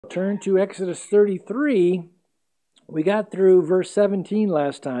Turn to Exodus 33. We got through verse 17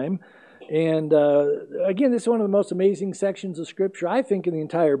 last time. And again, this is one of the most amazing sections of Scripture, I think, in the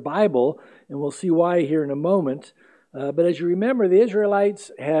entire Bible. And we'll see why here in a moment. But as you remember, the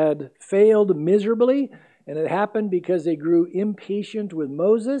Israelites had failed miserably. And it happened because they grew impatient with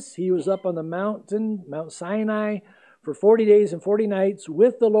Moses. He was up on the mountain, Mount Sinai, for 40 days and 40 nights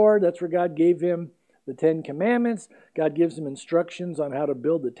with the Lord. That's where God gave him the 10 Commandments. God gives him instructions on how to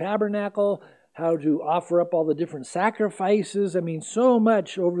build the tabernacle, how to offer up all the different sacrifices. I mean, so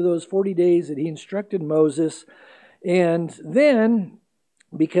much over those 40 days that he instructed Moses. And then,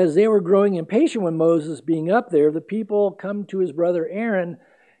 because they were growing impatient with Moses being up there, the people come to his brother Aaron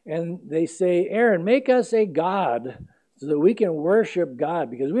and they say, Aaron, make us a god so that we can worship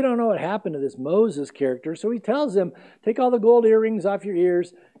God, because we don't know what happened to this Moses character. So he tells them, take all the gold earrings off your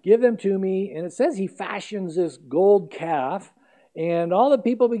ears, give them to me. And it says he fashions this gold calf, and all the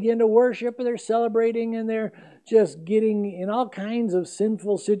people begin to worship, and they're celebrating, and they're just getting in all kinds of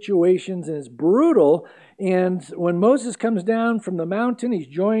sinful situations, and it's brutal. And when Moses comes down from the mountain, he's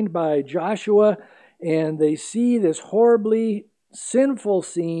joined by Joshua, and they see this horribly sinful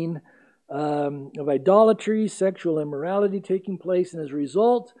scene of idolatry, sexual immorality taking place. And as a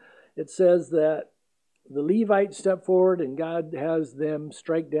result, it says that the Levites step forward and God has them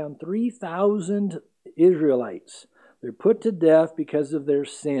strike down 3,000 Israelites. They're put to death because of their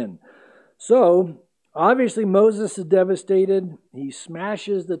sin. So, obviously Moses is devastated. He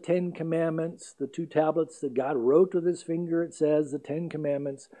smashes the 10 Commandments, the 2 tablets that God wrote with his finger, it says, the 10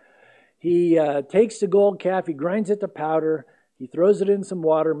 Commandments. He takes the gold calf, he grinds it to powder, he throws it in some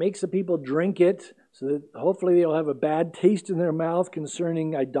water, makes the people drink it, so that hopefully they'll have a bad taste in their mouth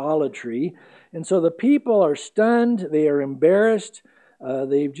concerning idolatry. And so the people are stunned, they are embarrassed,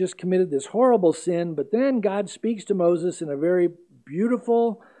 they've just committed this horrible sin. But then God speaks to Moses in a very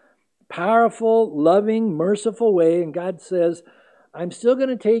beautiful, powerful, loving, merciful way. And God says, I'm still going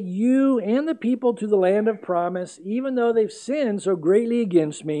to take you and the people to the land of promise, even though they've sinned so greatly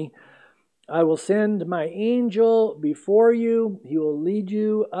against me. I will send my angel before you. He will lead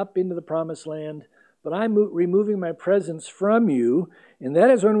you up into the promised land. But I'm removing my presence from you. And that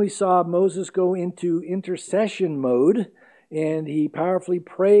is when we saw Moses go into intercession mode. And he powerfully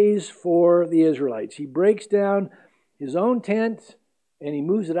prays for the Israelites. He breaks down his own tent and he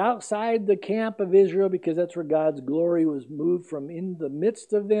moves it outside the camp of Israel, because that's where God's glory was moved from, in the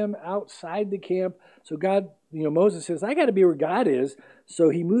midst of them, outside the camp. So God, Moses says, I got to be where God is. So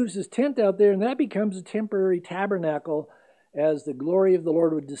he moves his tent out there, and that becomes a temporary tabernacle as the glory of the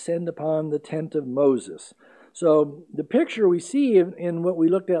Lord would descend upon the tent of Moses. So the picture we see in what we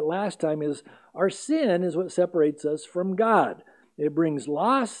looked at last time is our sin is what separates us from God. It brings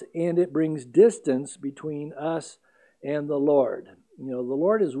loss and it brings distance between us and the Lord. The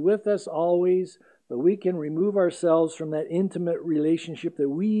Lord is with us always, but we can remove ourselves from that intimate relationship that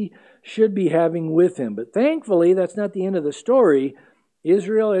we should be having with him. But thankfully, that's not the end of the story.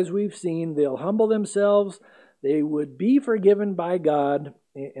 Israel, as we've seen, they'll humble themselves. They would be forgiven by God,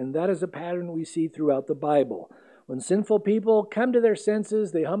 and that is a pattern we see throughout the Bible. When sinful people come to their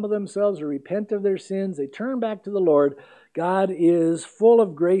senses, they humble themselves or repent of their sins, they turn back to the Lord, God is full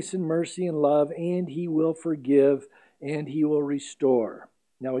of grace and mercy and love, and he will forgive and he will restore.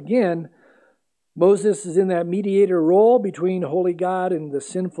 Now again, Moses is in that mediator role between holy God and the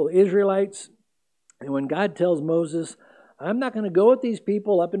sinful Israelites. And when God tells Moses, I'm not going to go with these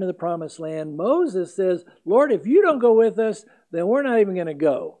people up into the promised land, Moses says, Lord, if you don't go with us, then we're not even going to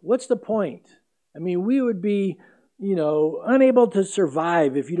go. What's the point? I mean, we would be, unable to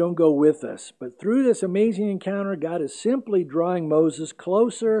survive if you don't go with us. But through this amazing encounter, God is simply drawing Moses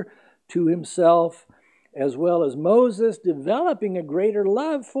closer to himself, as well as Moses developing a greater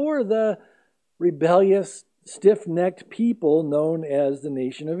love for the rebellious, stiff-necked people known as the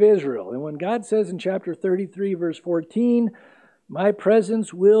nation of Israel. And when God says in chapter 33, verse 14, my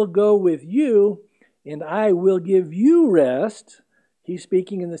presence will go with you, and I will give you rest, he's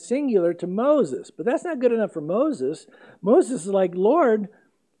speaking in the singular to Moses. But that's not good enough for Moses. Moses is like, Lord,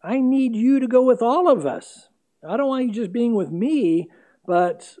 I need you to go with all of us. I don't want you just being with me,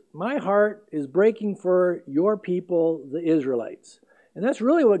 but my heart is breaking for your people, the Israelites. And that's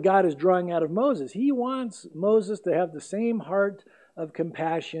really what God is drawing out of Moses. He wants Moses to have the same heart of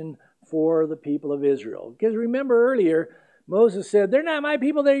compassion for the people of Israel. Because remember earlier, Moses said, they're not my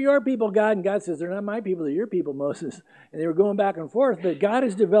people, they're your people, God. And God says, they're not my people, they're your people, Moses. And they were going back and forth. But God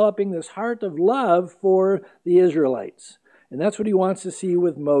is developing this heart of love for the Israelites. And that's what he wants to see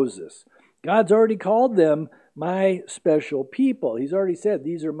with Moses. God's already called them my special people. He's already said,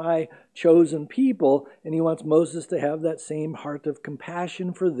 these are my chosen people, and he wants Moses to have that same heart of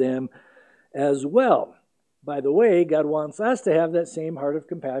compassion for them as well. By the way, God wants us to have that same heart of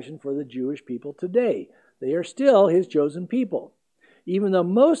compassion for the Jewish people today. They are still his chosen people. Even though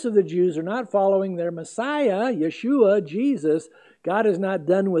most of the Jews are not following their Messiah, Yeshua, Jesus, God is not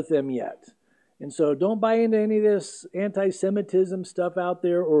done with them yet. And so don't buy into any of this anti-Semitism stuff out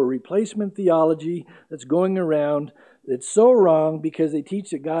there or replacement theology that's going around. It's so wrong because they teach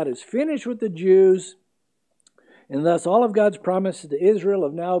that God is finished with the Jews, and thus all of God's promises to Israel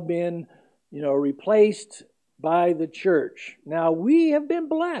have now been, replaced by the church. Now, we have been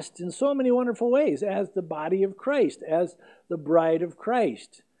blessed in so many wonderful ways as the body of Christ, as the bride of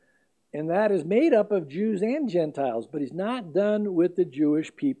Christ. And that is made up of Jews and Gentiles, but he's not done with the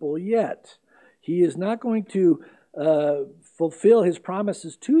Jewish people yet. He is not going to fulfill his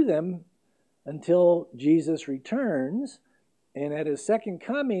promises to them until Jesus returns. And at his second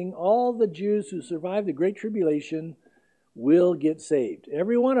coming, all the Jews who survived the Great Tribulation will get saved.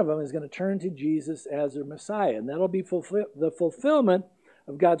 Every one of them is going to turn to Jesus as their Messiah. And that'll be the fulfillment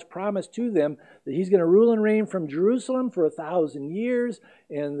of God's promise to them that he's going to rule and reign from Jerusalem for 1,000 years.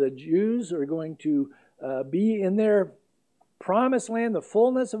 And the Jews are going to be in their promised land, the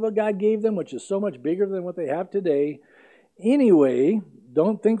fullness of what God gave them, which is so much bigger than what they have today. Anyway,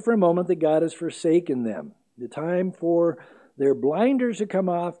 don't think for a moment that God has forsaken them. The time for their blinders to come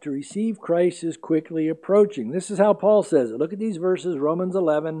off to receive Christ is quickly approaching. This is how Paul says it. Look at these verses, Romans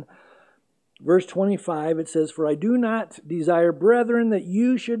 11, verse 25. It says, "For I do not desire, brethren, that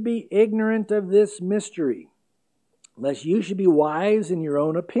you should be ignorant of this mystery, lest you should be wise in your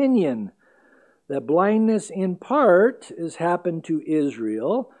own opinion, that blindness in part has happened to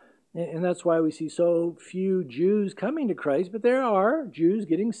Israel." And that's why we see so few Jews coming to Christ. But there are Jews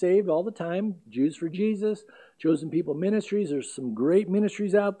getting saved all the time. Jews for Jesus, Chosen People Ministries. There's some great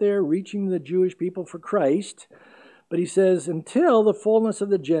ministries out there reaching the Jewish people for Christ. But he says, until the fullness of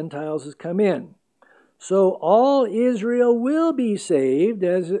the Gentiles has come in. So all Israel will be saved,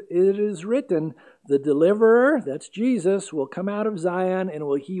 as it is written, the deliverer, that's Jesus, will come out of Zion,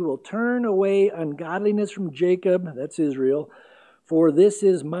 and he will turn away ungodliness from Jacob, that's Israel. For this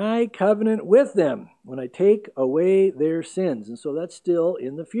is my covenant with them when I take away their sins. And so that's still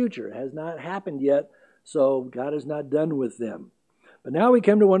in the future. It has not happened yet, so God is not done with them. But now we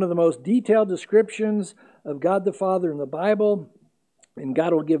come to one of the most detailed descriptions of God the Father in the Bible, and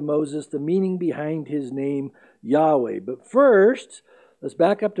God will give Moses the meaning behind his name, Yahweh. But first, let's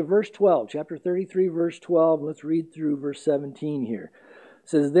back up to verse 12, chapter 33, verse 12. Let's read through verse 17 here. It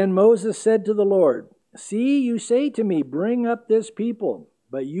says, "Then Moses said to the Lord, See, you say to me, bring up this people,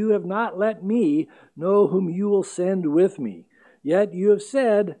 but you have not let me know whom you will send with me. Yet you have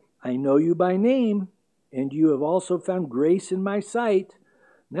said, I know you by name, and you have also found grace in my sight.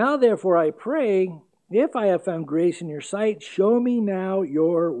 Now therefore I pray, if I have found grace in your sight, show me now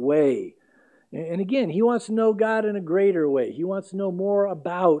your way." And again, he wants to know God in a greater way. He wants to know more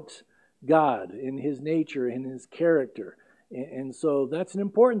about God in his nature and his character. And so that's an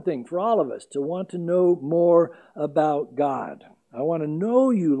important thing for all of us, to want to know more about God. I want to know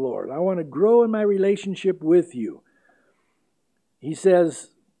you, Lord. I want to grow in my relationship with you. He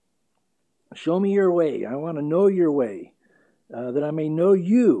says, show me your way. I want to know your way, that I may know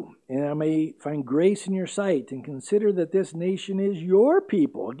you, and I may find grace in your sight, and consider that this nation is your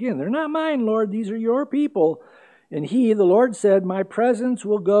people. Again, they're not mine, Lord. These are your people. And he, the Lord, said, my presence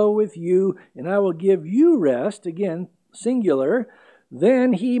will go with you, and I will give you rest. Again, singular.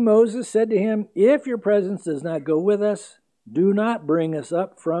 Then he, Moses, said to him, if your presence does not go with us, do not bring us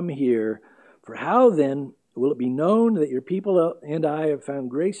up from here. For how then will it be known that your people and I have found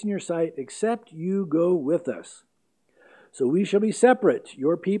grace in your sight, except you go with us? So we shall be separate,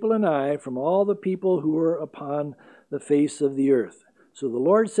 your people and I, from all the people who are upon the face of the earth. So the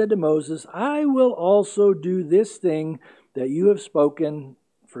Lord said to Moses, I will also do this thing that you have spoken,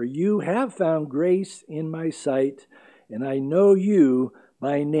 for you have found grace in my sight, and I know you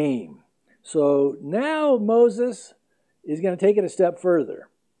by name. So now Moses is going to take it a step further.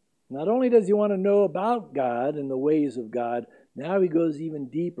 Not only does he want to know about God and the ways of God, now he goes even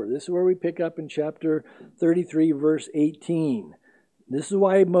deeper. This is where we pick up in chapter 33, verse 18. This is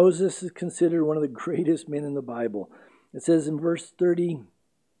why Moses is considered one of the greatest men in the Bible. It says in verse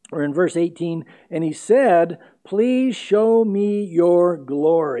 18, and he said, please show me your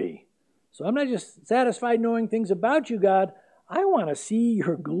glory. So I'm not just satisfied knowing things about you, God. I want to see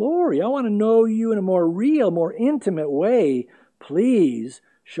your glory. I want to know you in a more real, more intimate way. Please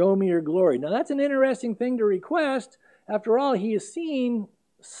show me your glory. Now that's an interesting thing to request. After all, he has seen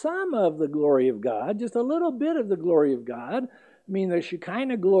some of the glory of God, just a little bit of the glory of God. I mean, the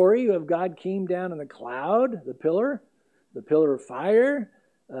Shekinah glory of God came down in the cloud, the pillar of fire.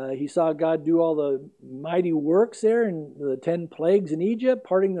 He saw God do all the mighty works there in the 10 plagues in Egypt,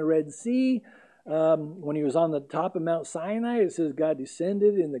 parting the Red Sea. When he was on the top of Mount Sinai, it says God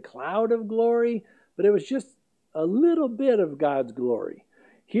descended in the cloud of glory, but it was just a little bit of God's glory.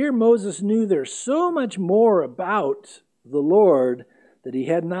 Here Moses knew there's so much more about the Lord that he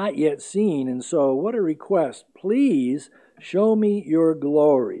had not yet seen, and so what a request. Please show me your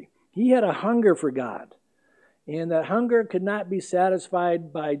glory. He had a hunger for God, and that hunger could not be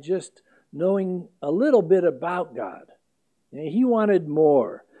satisfied by just knowing a little bit about God. He wanted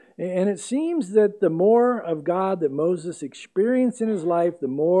more. And it seems that the more of God that Moses experienced in his life, the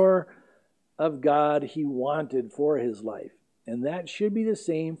more of God he wanted for his life. And that should be the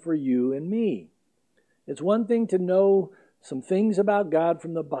same for you and me. It's one thing to know some things about God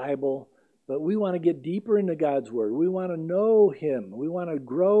from the Bible, but we want to get deeper into God's Word. We want to know Him. We want to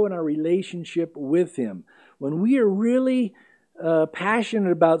grow in our relationship with Him. When we are really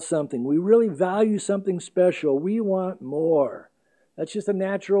passionate about something, we really value something special, we want more. That's just a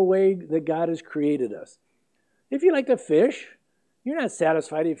natural way that God has created us. If you like to fish, you're not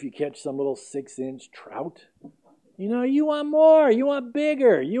satisfied if you catch some little 6-inch trout. You know, you want more. You want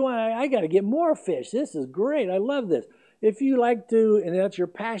bigger. I got to get more fish. This is great. I love this. If you like to, and that's your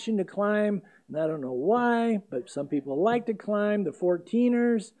passion to climb, and I don't know why, but some people like to climb the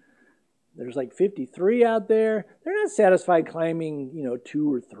 14ers. There's like 53 out there. They're not satisfied climbing,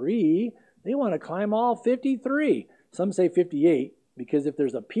 2 or 3. They want to climb all 53. Some say 58. Because if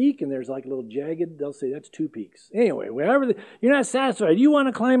there's a peak and there's like a little jagged, they'll say that's 2 peaks. Anyway, you're not satisfied. You want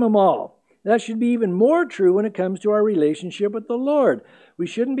to climb them all. That should be even more true when it comes to our relationship with the Lord. We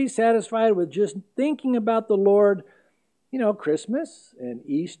shouldn't be satisfied with just thinking about the Lord, Christmas and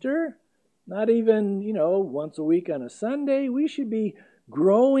Easter, not even, once a week on a Sunday. We should be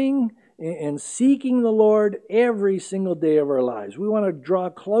growing and seeking the Lord every single day of our lives. We want to draw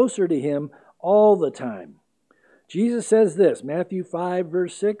closer to Him all the time. Jesus says this, Matthew 5,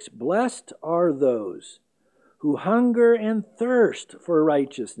 verse 6, "Blessed are those who hunger and thirst for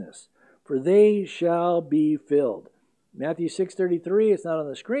righteousness, for they shall be filled." Matthew 6:33, it's not on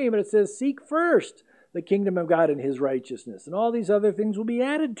the screen, but it says, "Seek first the kingdom of God and His righteousness, and all these other things will be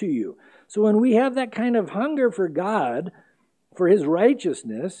added to you." So when we have that kind of hunger for God, for His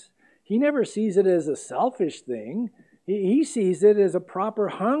righteousness, He never sees it as a selfish thing. He sees it as a proper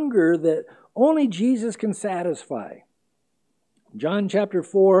hunger that only Jesus can satisfy. John chapter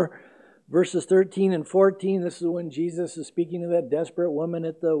 4, verses 13 and 14, this is when Jesus is speaking to that desperate woman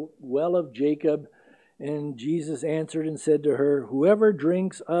at the well of Jacob. And Jesus answered and said to her, "Whoever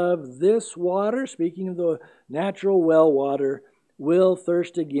drinks of this water," speaking of the natural well water, "will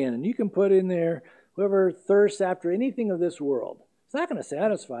thirst again." And you can put in there, whoever thirsts after anything of this world. It's not going to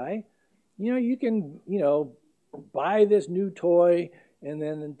satisfy. You can, buy this new toy, and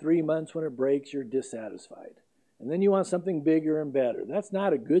then in 3 months when it breaks, you're dissatisfied. And then you want something bigger and better. That's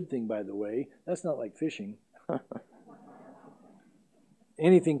not a good thing, by the way. That's not like fishing.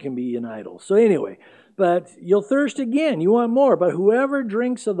 Anything can be an idol. So anyway, but you'll thirst again. You want more. "But whoever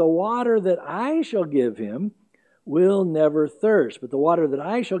drinks of the water that I shall give him will never thirst. But the water that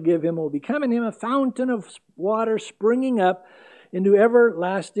I shall give him will become in him a fountain of water springing up into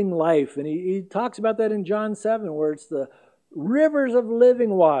everlasting life." And he talks about that in John 7, where it's the rivers of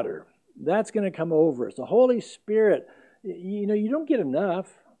living water. That's going to come over us. The Holy Spirit, you don't get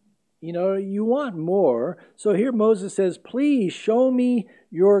enough. You want more. So here Moses says, "Please show me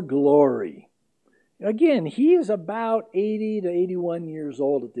your glory." Again, he is about 80 to 81 years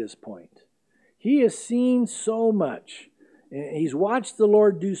old at this point. He has seen so much. He's watched the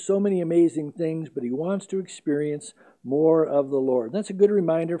Lord do so many amazing things, but he wants to experience more of the Lord. That's a good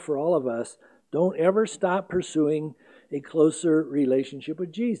reminder for all of us. Don't ever stop pursuing a closer relationship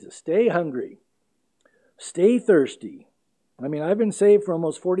with Jesus. Stay hungry. Stay thirsty. I've been saved for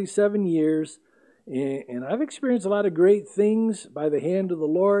almost 47 years, and I've experienced a lot of great things by the hand of the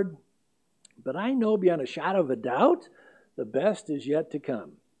Lord, but I know beyond a shadow of a doubt, the best is yet to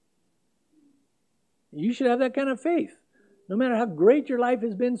come. You should have that kind of faith. No matter how great your life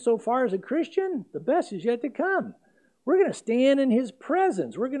has been so far as a Christian, the best is yet to come. We're going to stand in His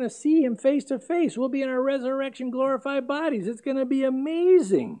presence. We're going to see Him face to face. We'll be in our resurrection glorified bodies. It's going to be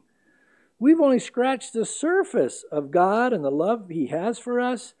amazing. We've only scratched the surface of God and the love He has for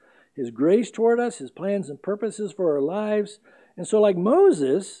us, His grace toward us, His plans and purposes for our lives. And so like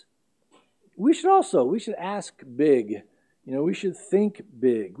Moses, we should ask big. We should think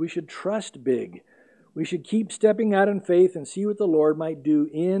big. We should trust big. We should keep stepping out in faith and see what the Lord might do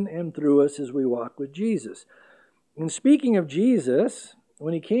in and through us as we walk with Jesus. And speaking of Jesus,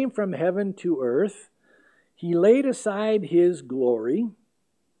 when he came from heaven to earth, he laid aside his glory.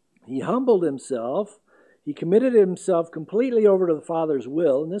 He humbled himself. He committed himself completely over to the Father's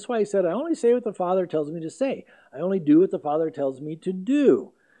will. And that's why he said, I only say what the Father tells me to say. I only do what the Father tells me to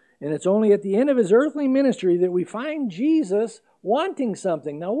do. And it's only at the end of his earthly ministry that we find Jesus wanting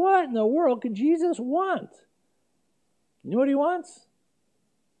something. Now, what in the world could Jesus want? You know what he wants?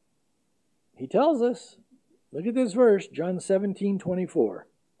 He tells us. Look at this verse, John 17:24.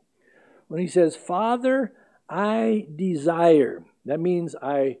 When he says, Father, I desire. That means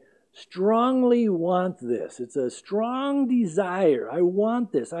I strongly want this. It's a strong desire. I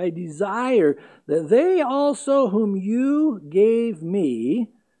want this. I desire that they also whom you gave me,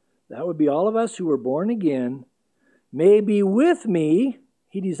 that would be all of us who were born again, may be with me.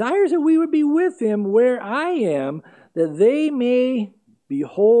 He desires that we would be with him where I am, that they may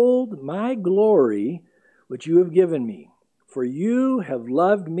behold my glory, which you have given me. For you have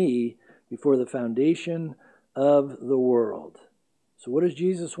loved me before the foundation of the world. So what does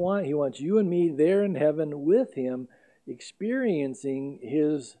Jesus want? He wants you and me there in heaven with him, experiencing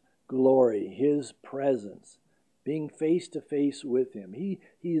his glory, his presence, being face to face with him. He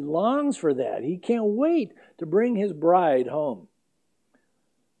longs for that. He can't wait to bring his bride home.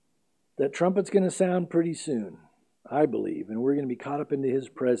 That trumpet's going to sound pretty soon, I believe, and we're going to be caught up into his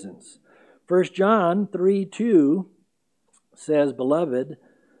presence. 1 John 3:2 says, Beloved,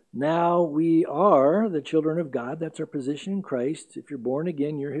 now we are the children of God. That's our position in Christ. If you're born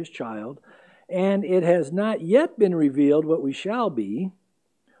again, you're his child. And it has not yet been revealed what we shall be.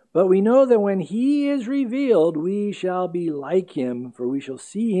 But we know that when he is revealed, we shall be like him, for we shall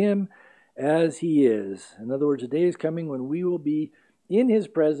see him as he is. In other words, a day is coming when we will be in his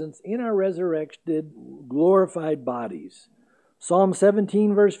presence, in our resurrected, glorified bodies. Psalm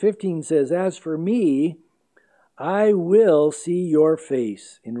 17, verse 15 says, As for me, I will see your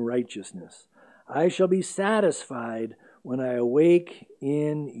face in righteousness. I shall be satisfied when I awake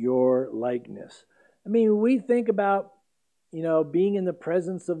in your likeness. I mean, we think about, being in the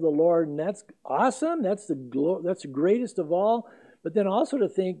presence of the Lord, and that's awesome. That's the greatest of all. But then also to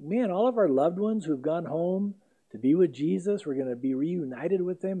think, man, all of our loved ones who've gone home to be with Jesus, we're going to be reunited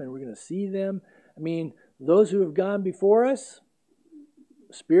with them, and we're going to see them. I mean, those who have gone before us,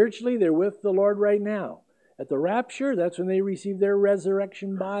 spiritually, they're with the Lord right now. At the rapture, that's when they receive their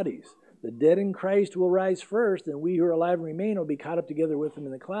resurrection bodies. The dead in Christ will rise first, and we who are alive and remain will be caught up together with them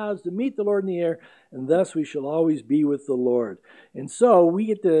in the clouds to meet the Lord in the air, and thus we shall always be with the Lord. And so we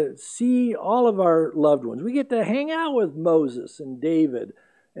get to see all of our loved ones. We get to hang out with Moses and David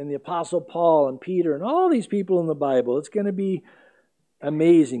and the Apostle Paul and Peter and all these people in the Bible. It's going to be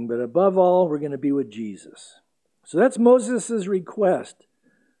amazing, but above all, we're going to be with Jesus. So that's Moses' request.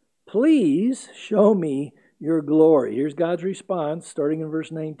 Please show me your glory. Here's God's response, starting in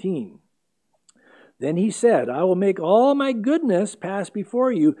verse 19. Then he said, I will make all my goodness pass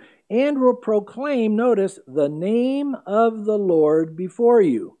before you, and will proclaim, notice, the name of the Lord before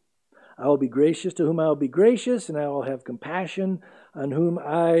you. I will be gracious to whom I will be gracious, and I will have compassion on whom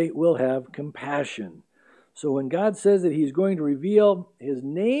I will have compassion. So when God says that he's going to reveal his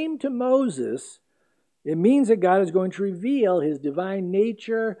name to Moses, it means that God is going to reveal his divine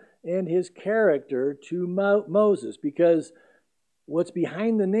nature and his character to Moses, because what's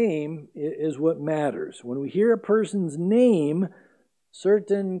behind the name is what matters. When we hear a person's name,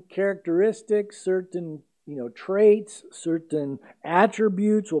 certain characteristics, certain traits, certain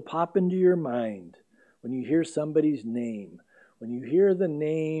attributes will pop into your mind when you hear somebody's name. When you hear the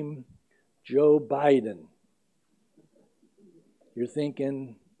name Joe Biden, you're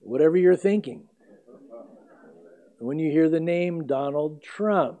thinking whatever you're thinking. When you hear the name Donald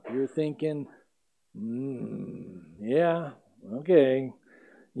Trump, you're thinking, yeah, okay.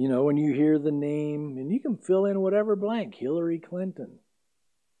 When you hear the name, and you can fill in whatever blank, Hillary Clinton,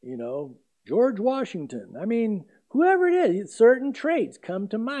 George Washington. I mean, whoever it is, certain traits come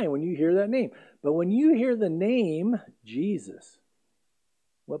to mind when you hear that name. But when you hear the name Jesus,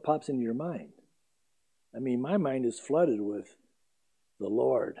 what pops into your mind? I mean, my mind is flooded with the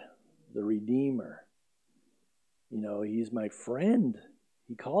Lord, the Redeemer. He's my friend.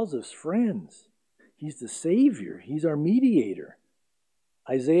 He calls us friends. He's the Savior. He's our mediator.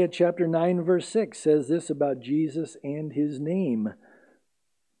 Isaiah chapter 9, verse 6 says this about Jesus and his name.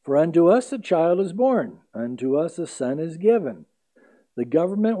 For unto us a child is born, unto us a son is given. The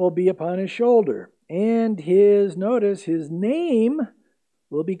government will be upon his shoulder, and his name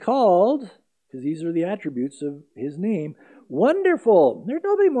will be called, because these are the attributes of his name, Wonderful. There's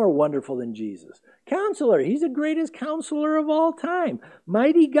nobody more wonderful than Jesus. Counselor. He's the greatest counselor of all time.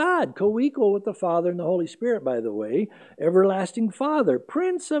 Mighty God, co-equal with the Father and the Holy Spirit, by the way. Everlasting Father.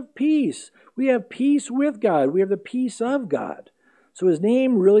 Prince of Peace. We have peace with God. We have the peace of God. So his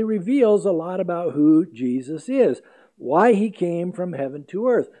name really reveals a lot about who Jesus is. Why he came from heaven to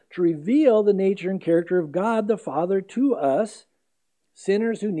earth. To reveal the nature and character of God the Father to us,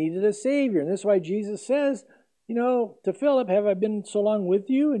 sinners who needed a Savior. And that's why Jesus says, to Philip, have I been so long with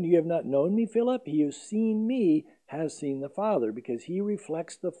you, and you have not known me, Philip? He who has seen me has seen the Father, because he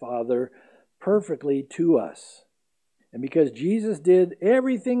reflects the Father perfectly to us. And because Jesus did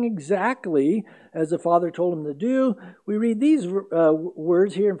everything exactly as the Father told him to do, we read these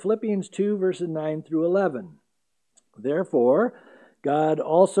words here in Philippians 2, verses 9 through 11. Therefore, God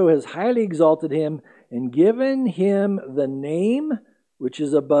also has highly exalted him and given him the name which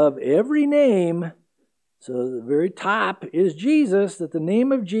is above every name. So the very top is Jesus, that the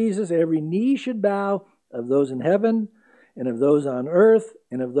name of Jesus, every knee should bow, of those in heaven and of those on earth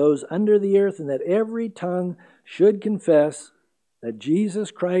and of those under the earth, and that every tongue should confess that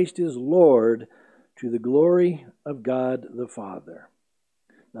Jesus Christ is Lord, to the glory of God the Father.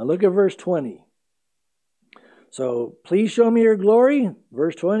 Now look at verse 20. So please show me your glory.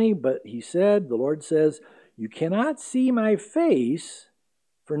 Verse 20, but he said, the Lord says, you cannot see my face,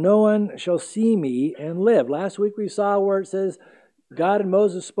 for no one shall see me and live. Last week we saw where it says God and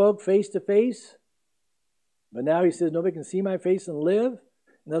Moses spoke face to face. But now he says nobody can see my face and live.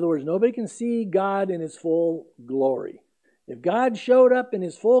 In other words, nobody can see God in his full glory. If God showed up in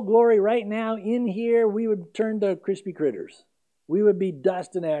his full glory right now in here, we would turn to crispy critters. We would be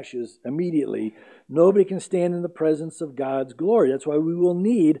dust and ashes immediately. Nobody can stand in the presence of God's glory. That's why we will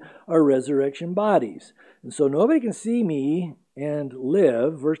need our resurrection bodies. And so nobody can see me and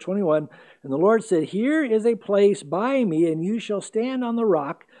live. Verse 21, and the Lord said, here is a place by me, and you shall stand on the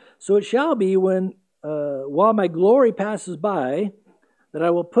rock. So it shall be when, while my glory passes by, that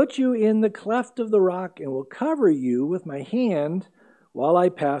I will put you in the cleft of the rock and will cover you with my hand while I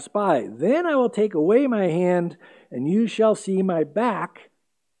pass by. Then I will take away my hand, and you shall see my back,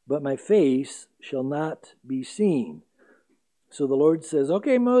 but my face shall not be seen. So the Lord says,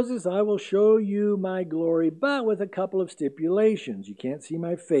 okay, Moses, I will show you my glory, but with a couple of stipulations. You can't see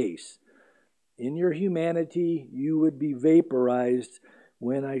my face. In your humanity, you would be vaporized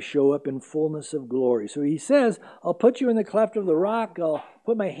when I show up in fullness of glory. So he says, I'll put you in the cleft of the rock. I'll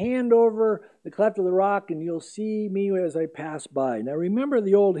put my hand over the cleft of the rock, and you'll see me as I pass by. Now remember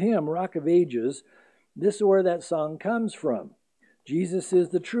the old hymn, Rock of Ages. This is where that song comes from. Jesus is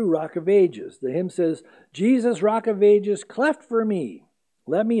the true Rock of Ages. The hymn says, Jesus, Rock of Ages, cleft for me.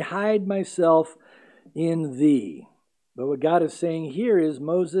 Let me hide myself in thee. But what God is saying here is,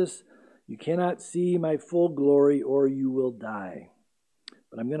 Moses, you cannot see my full glory or you will die.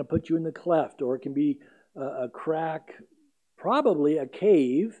 But I'm going to put you in the cleft, or it can be a crack, probably a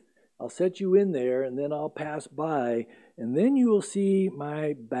cave. I'll set you in there, and then I'll pass by, and then you will see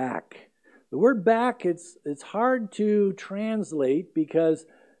my back. The word back, it's hard to translate because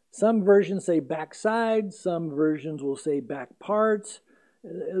some versions say backside, some versions will say back parts.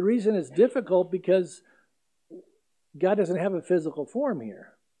 The reason it's difficult because God doesn't have a physical form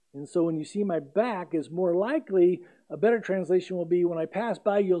here. And so when you see my back, is more likely, a better translation will be, when I pass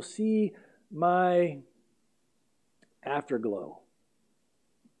by, you'll see my afterglow.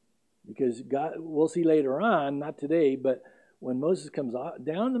 Because God, we'll see later on, not today, but when Moses comes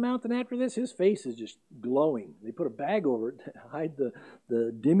down the mountain after this, his face is just glowing. They put a bag over it to hide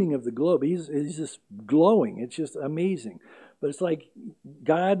the dimming of the glow. He's just glowing. It's just amazing. But it's like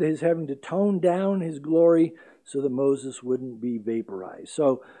God is having to tone down his glory so that Moses wouldn't be vaporized.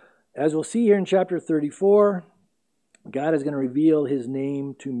 So as we'll see here in chapter 34, God is going to reveal his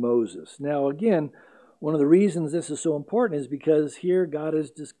name to Moses. Now again, one of the reasons this is so important is because here God is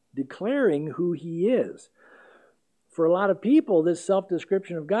just declaring who he is. For a lot of people, this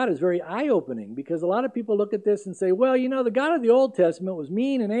self-description of God is very eye-opening, because a lot of people look at this and say, well, the God of the Old Testament was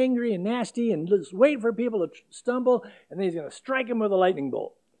mean and angry and nasty and just waiting for people to stumble, and then he's going to strike them with a lightning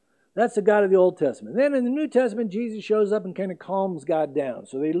bolt. That's the God of the Old Testament. Then in the New Testament, Jesus shows up and kind of calms God down.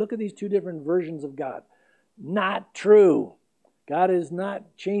 So they look at these two different versions of God. Not true. God is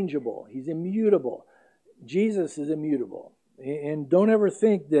not changeable. He's immutable. Jesus is immutable. And don't ever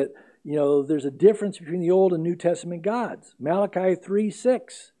think that there's a difference between the Old and New Testament gods. Malachi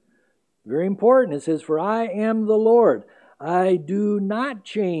 3:6, very important. It says, for I am the Lord. I do not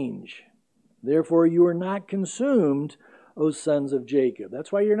change. Therefore you are not consumed, O sons of Jacob.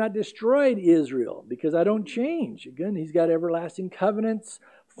 That's why you're not destroyed, Israel, because I don't change. Again, he's got everlasting covenants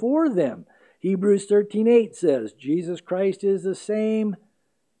for them. Hebrews 13:8 says, Jesus Christ is the same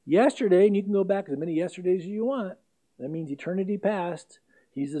yesterday, and you can go back as many yesterdays as you want. That means eternity past.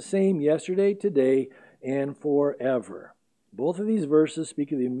 He's the same yesterday, today, and forever. Both of these verses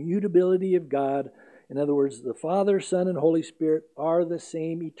speak of the immutability of God. In other words, the Father, Son, and Holy Spirit are the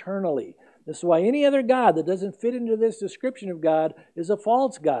same eternally. This is why any other God that doesn't fit into this description of God is a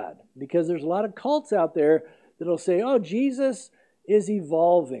false God, because there's a lot of cults out there that'll say, oh, Jesus is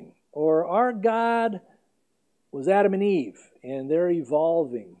evolving, or our God was Adam and Eve, and they're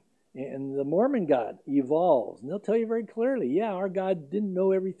evolving. And the Mormon God evolves. And they'll tell you very clearly, yeah, our God didn't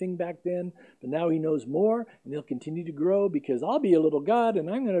know everything back then, but now he knows more, and he'll continue to grow because I'll be a little God, and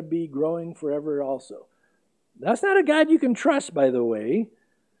I'm going to be growing forever also. That's not a God you can trust, by the way.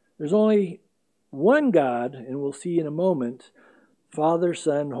 There's only one God, and we'll see in a moment, Father,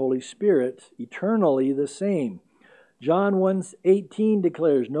 Son, Holy Spirit, eternally the same. John 1:18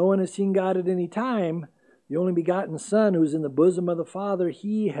 declares, no one has seen God at any time. The only begotten Son, who is in the bosom of the Father,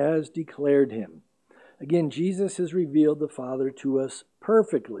 he has declared him. Again, Jesus has revealed the Father to us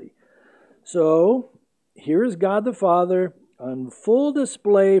perfectly. So, here is God the Father on full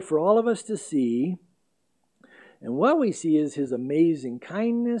display for all of us to see. And what we see is his amazing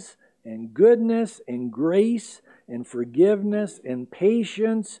kindness and goodness and grace and forgiveness and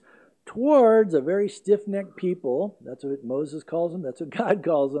patience towards a very stiff-necked people. That's what Moses calls them. That's what God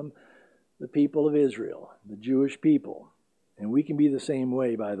calls them. The people of Israel, the Jewish people. And we can be the same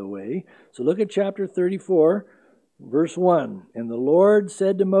way, by the way. So look at chapter 34, verse 1. And the Lord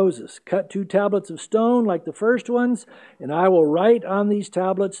said to Moses, cut 2 tablets of stone like the first ones, and I will write on these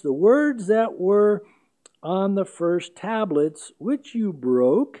tablets the words that were on the first tablets, which you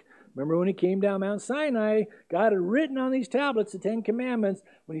broke. Remember when he came down Mount Sinai, God had written on these tablets the 10 Commandments.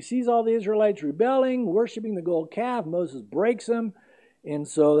 When he sees all the Israelites rebelling, worshiping the gold calf, Moses breaks them. And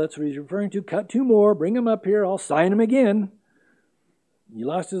so that's what he's referring to. Cut 2 more, bring them up here, I'll sign them again. He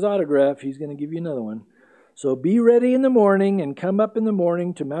lost his autograph, he's going to give you another one. So be ready in the morning and come up in the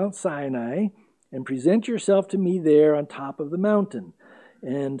morning to Mount Sinai and present yourself to me there on top of the mountain.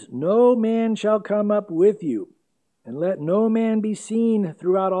 And no man shall come up with you, and let no man be seen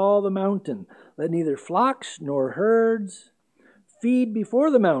throughout all the mountain. Let neither flocks nor herds feed before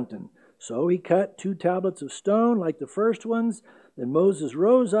the mountain. So he cut 2 tablets of stone like the first ones. Then Moses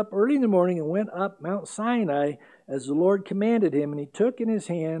rose up early in the morning and went up Mount Sinai as the Lord commanded him, and he took in his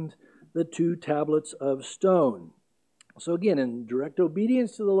hand the 2 tablets of stone. So again, in direct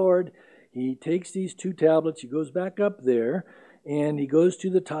obedience to the Lord, he takes these 2 tablets, he goes back up there, and he goes to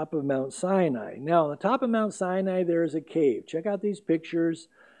the top of Mount Sinai. Now, on the top of Mount Sinai, there is a cave. Check out these pictures.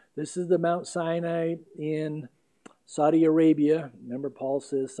 This is the Mount Sinai in Saudi Arabia. Remember, Paul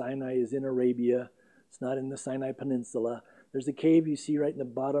says Sinai is in Arabia. It's not in the Sinai Peninsula. There's a cave you see right in the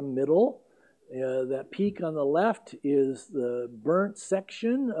bottom middle. That peak on the left is the burnt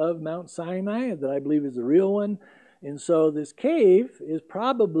section of Mount Sinai that I believe is the real one. And so this cave is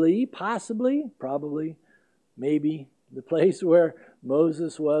probably, maybe, the place where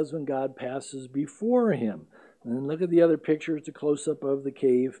Moses was when God passes before him. And then look at the other picture. It's a close-up of the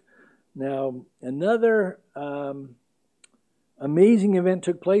cave. Now, another amazing event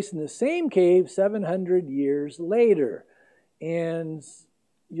took place in the same cave 700 years later. And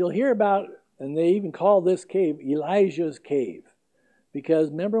you'll hear about, and they even call this cave Elijah's cave. Because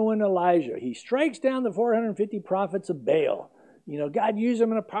remember when Elijah, he strikes down the 450 prophets of Baal. You know, God used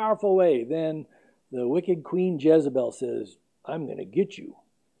them in a powerful way. Then the wicked Queen Jezebel says, I'm going to get you.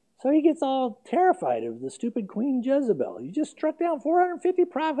 So he gets all terrified of the stupid Queen Jezebel. He just struck down 450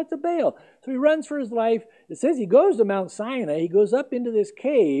 prophets of Baal. So he runs for his life. It says he goes to Mount Sinai. He goes up into this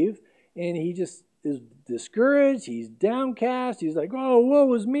cave, and he just is discouraged. He's downcast. He's like, oh,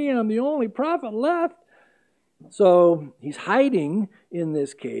 woe is me. I'm the only prophet left. So he's hiding in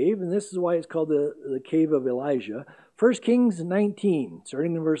this cave, and this is why it's called the Cave of Elijah. 1 Kings 19,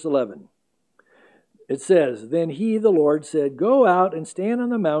 starting in verse 11. It says, Then he, the Lord, said, Go out and stand on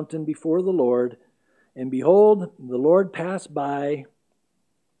the mountain before the Lord. And behold, the Lord passed by,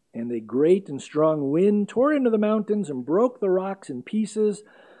 and a great and strong wind tore into the mountains and broke the rocks in pieces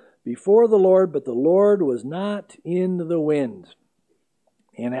before the Lord, but the Lord was not in the wind.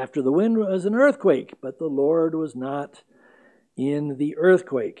 And after the wind was an earthquake, but the Lord was not in the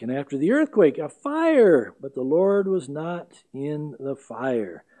earthquake. And after the earthquake, a fire, but the Lord was not in the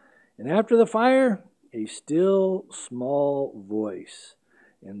fire. And after the fire, a still small voice.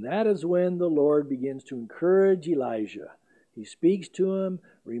 And that is when the Lord begins to encourage Elijah. He speaks to him,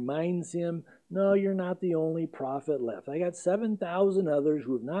 reminds him, no, you're not the only prophet left. I got 7,000 others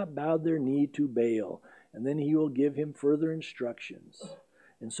who have not bowed their knee to Baal. And then he will give him further instructions.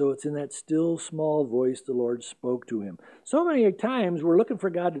 And so it's in that still small voice the Lord spoke to him. So many times we're looking for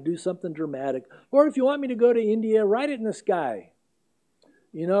God to do something dramatic. Lord, if you want me to go to India, write it in the sky.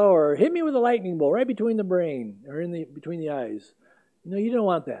 Or hit me with a lightning bolt right between the brain or between the eyes. You don't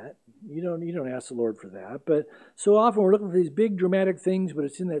want that. You don't ask the Lord for that. But so often we're looking for these big dramatic things, but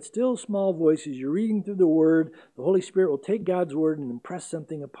it's in that still small voice as you're reading through the Word. The Holy Spirit will take God's Word and impress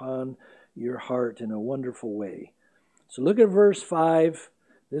something upon your heart in a wonderful way. So look at verse 5.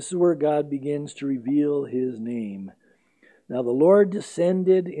 This is where God begins to reveal his name. Now the Lord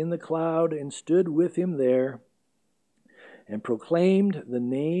descended in the cloud and stood with him there and proclaimed the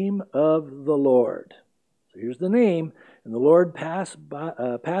name of the Lord. So here's the name. And the Lord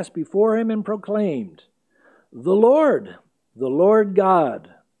passed before him and proclaimed, the Lord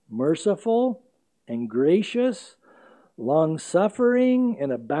God, merciful and gracious, long-suffering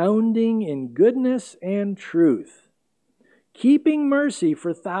and abounding in goodness and truth, keeping mercy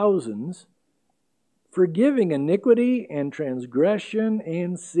for thousands, forgiving iniquity and transgression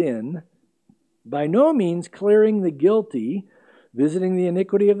and sin, by no means clearing the guilty, visiting the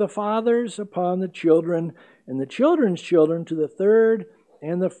iniquity of the fathers upon the children and the children's children to the third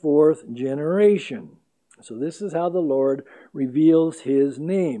and the fourth generation. So this is how the Lord reveals his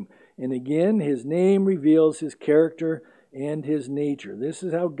name. And again, his name reveals his character and his nature. This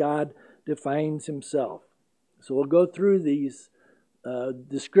is how God defines himself. So we'll go through these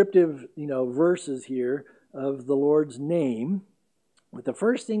descriptive, verses here of the Lord's name. But the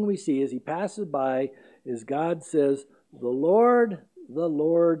first thing we see as he passes by is God says, the Lord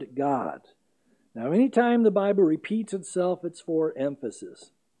God. Now, anytime the Bible repeats itself, it's for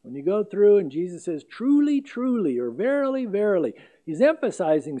emphasis. When you go through and Jesus says, truly, truly, or verily, verily, he's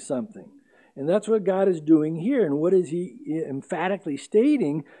emphasizing something. And that's what God is doing here. And what is he emphatically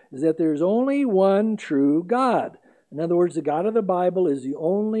stating is that there's only one true God. In other words, the God of the Bible is the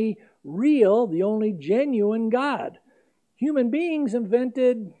only real, the only genuine God. Human beings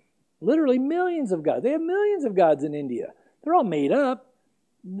invented literally millions of gods. They have millions of gods in India. They're all made up.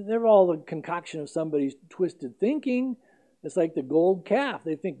 They're all the concoction of somebody's twisted thinking. It's like the gold calf.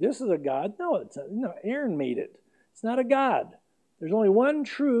 They think this is a god. No, Aaron made it. It's not a god. There's only one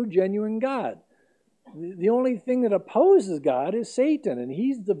true, genuine God. The only thing that opposes God is Satan, and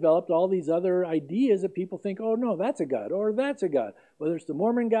he's developed all these other ideas that people think, oh no, that's a God, or that's a God. Whether it's the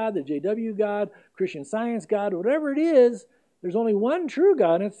Mormon God, the JW God, Christian Science God, whatever it is, there's only one true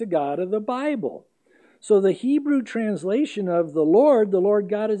God, and it's the God of the Bible. So the Hebrew translation of the Lord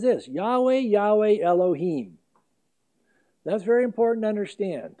God is this, Yahweh, Yahweh, Elohim. That's very important to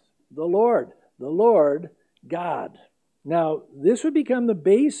understand. The Lord God. Now, this would become the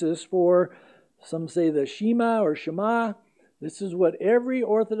basis for, some say the Shema or Shema. This is what every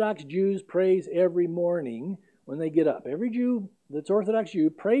Orthodox Jew prays every morning when they get up. Every Jew that's Orthodox Jew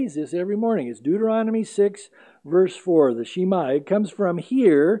prays this every morning. It's Deuteronomy 6, verse 4, the Shema. It comes from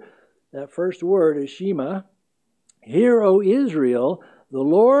here. That first word is Shema. Hear, O Israel, the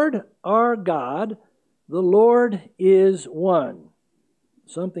Lord our God, the Lord is one.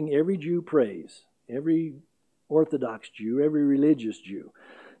 Something every Jew prays. Every Orthodox Jew, every religious Jew.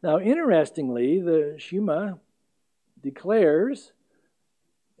 Now, interestingly, the Shema declares,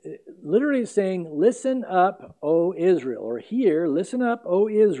 literally saying, listen up, O Israel, or hear, listen up, O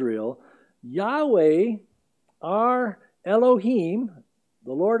Israel, Yahweh, our Elohim,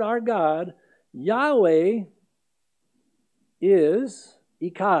 the Lord our God, Yahweh is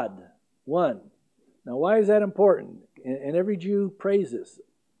Echad, one. Now, why is that important? And every Jew prays this.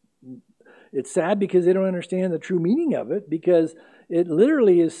 It's sad because they don't understand the true meaning of it, because it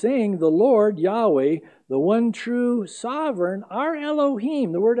literally is saying the Lord, Yahweh, the one true sovereign, our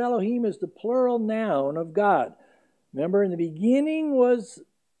Elohim. The word Elohim is the plural noun of God. Remember, in the beginning was,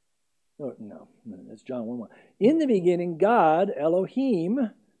 that's John 1:1. In the beginning, God,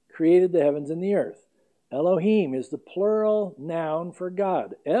 Elohim, created the heavens and the earth. Elohim is the plural noun for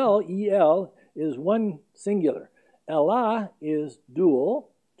God. El, is one singular. Elah is dual,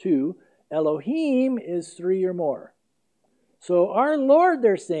 two. Elohim is three or more. So our Lord,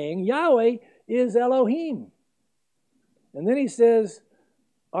 they're saying, Yahweh is Elohim. And then he says,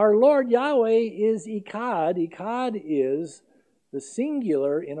 our Lord Yahweh is Echad. Echad is the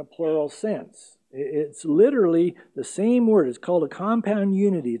singular in a plural sense. It's literally the same word. It's called a compound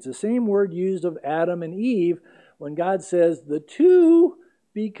unity. It's the same word used of Adam and Eve when God says the two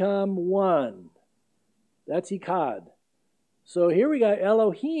become one. That's Echad. So here we got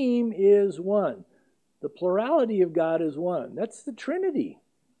Elohim is one. The plurality of God is one. That's the Trinity.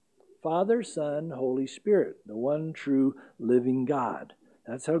 Father, Son, Holy Spirit, the one true living God.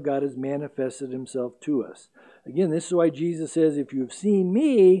 That's how God has manifested himself to us. Again, this is why Jesus says, if you've seen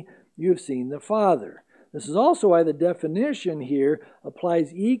me, you've seen the Father. This is also why the definition here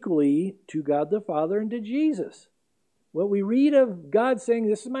applies equally to God the Father and to Jesus. What we read of God saying,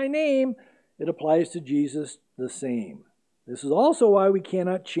 this is my name, it applies to Jesus the same. This is also why we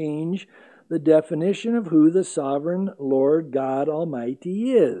cannot change the definition of who the sovereign Lord God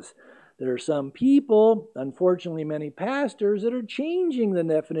Almighty is. There are some people, unfortunately many pastors, that are changing the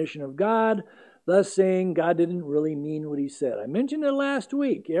definition of God, thus saying God didn't really mean what he said. I mentioned it last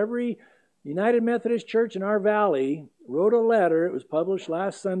week. Every United Methodist Church in our valley wrote a letter. It was published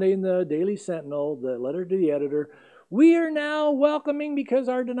last Sunday in the Daily Sentinel, the letter to the editor. We are now welcoming because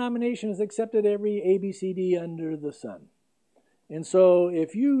our denomination has accepted every ABCD under the sun. And so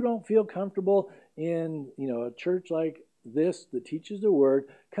if you don't feel comfortable in a church like this that teaches the Word,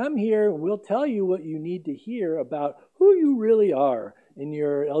 come here and we'll tell you what you need to hear about who you really are in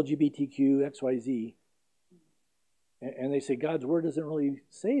your LGBTQ XYZ. And they say God's Word doesn't really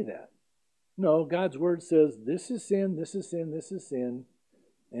say that. No, God's Word says this is sin, this is sin, this is sin.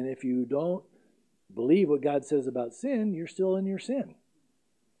 And if you don't believe what God says about sin, you're still in your sin.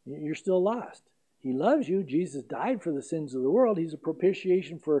 You're still lost. He loves you. Jesus died for the sins of the world. He's a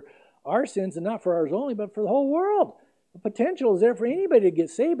propitiation for our sins, and not for ours only, but for the whole world. The potential is there for anybody to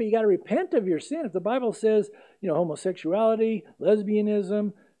get saved, but you got to repent of your sin. If the Bible says, homosexuality,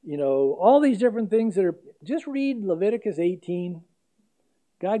 lesbianism, all these different things that are, just read Leviticus 18.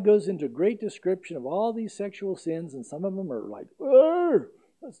 God goes into great description of all these sexual sins, and some of them are like,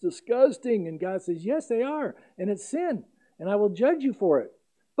 that's disgusting. And God says, yes, they are. And it's sin. And I will judge you for it.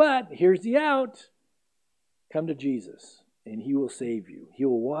 But here's the out. Come to Jesus, and he will save you. He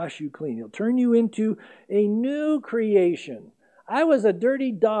will wash you clean. He'll turn you into a new creation. I was a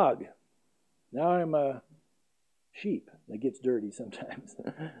dirty dog. Now I'm a sheep that gets dirty sometimes.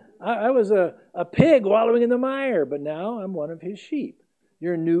 I was a pig wallowing in the mire, but now I'm one of his sheep.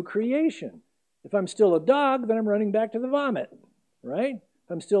 You're a new creation. If I'm still a dog, then I'm running back to the vomit, right?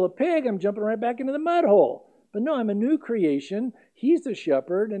 If I'm still a pig, I'm jumping right back into the mud hole. But no, I'm a new creation. He's the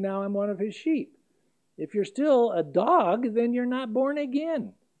shepherd, and now I'm one of his sheep. If you're still a dog, then you're not born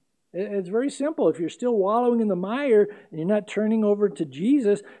again. It's very simple. If you're still wallowing in the mire and you're not turning over to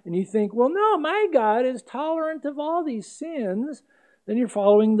Jesus, and you think, well, no, my God is tolerant of all these sins, then you're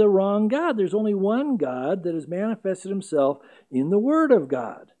following the wrong God. There's only one God that has manifested himself in the Word of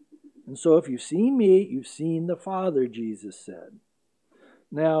God. And so if you've seen me, you've seen the Father, Jesus said.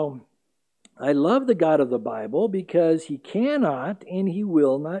 Now, I love the God of the Bible because he cannot and he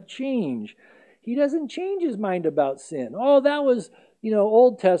will not change. He doesn't change his mind about sin. Oh, that was,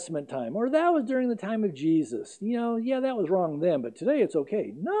 Old Testament time, or that was during the time of Jesus. Yeah, that was wrong then, but today it's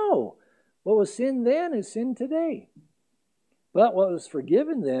okay. No, what was sin then is sin today. But what was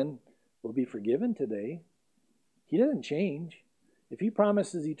forgiven then will be forgiven today. He doesn't change. If he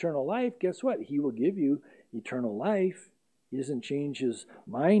promises eternal life, guess what? He will give you eternal life. He doesn't change his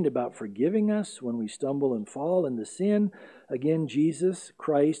mind about forgiving us when we stumble and fall into sin. Again, Jesus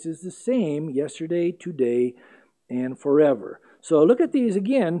Christ is the same yesterday, today, and forever. So look at these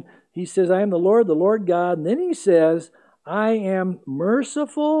again. He says, I am the Lord God. And then he says, I am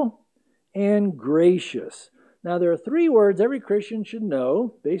merciful and gracious. Now, there are three words every Christian should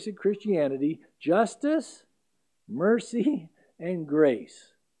know, basic Christianity: justice, mercy, and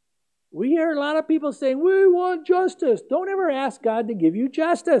grace. We hear a lot of people saying, we want justice. Don't ever ask God to give you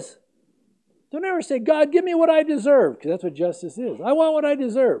justice. Don't ever say, God, give me what I deserve, because that's what justice is. I want what I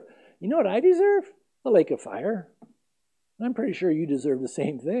deserve. You know what I deserve? The lake of fire. I'm pretty sure you deserve the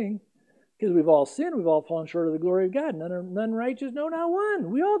same thing, because we've all sinned. We've all fallen short of the glory of God. None righteous, no, not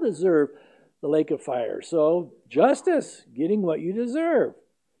one. We all deserve the lake of fire. So justice, getting what you deserve.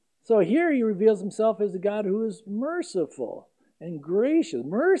 So here he reveals himself as a God who is merciful and gracious.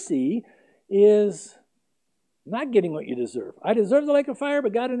 Mercy is not getting what you deserve. I deserve the lake of fire,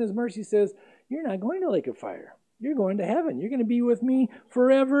 but God in his mercy says, you're not going to the lake of fire. You're going to heaven. You're going to be with me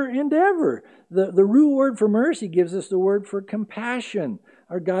forever and ever. The root word for mercy gives us the word for compassion.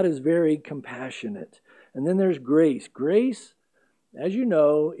 Our God is very compassionate. And then there's grace. Grace, as you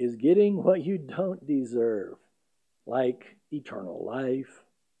know, is getting what you don't deserve, like eternal life,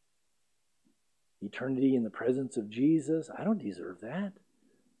 eternity in the presence of Jesus. I don't deserve that.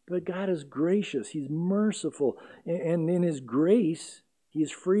 But God is gracious. He's merciful. And in his grace, he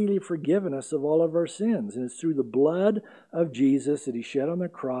has freely forgiven us of all of our sins. And it's through the blood of Jesus that he shed on the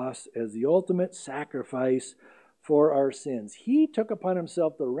cross as the ultimate sacrifice for our sins. He took upon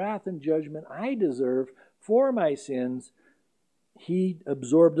himself the wrath and judgment I deserve for my sins. He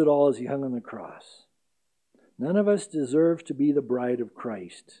absorbed it all as he hung on the cross. None of us deserves to be the bride of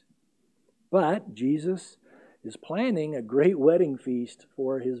Christ. But Jesus is planning a great wedding feast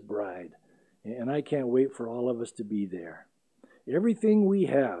for his bride. And I can't wait for all of us to be there. Everything we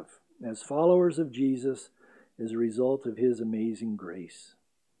have as followers of Jesus is a result of his amazing grace.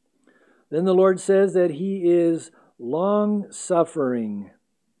 Then the Lord says that he is long-suffering.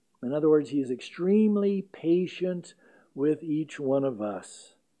 In other words, he is extremely patient with each one of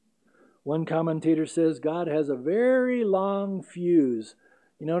us. One commentator says God has a very long fuse.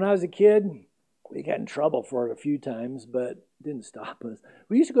 You know, when I was a kid, we got in trouble for it a few times, but it didn't stop us.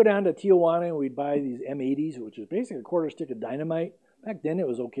 We used to go down to Tijuana and we'd buy these M80s, which is basically a quarter stick of dynamite. Back then it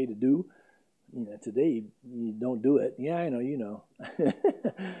was okay to do. You know, today you don't do it. Yeah, I know, you know.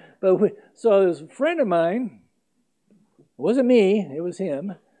 So there's a friend of mine. It wasn't me, it was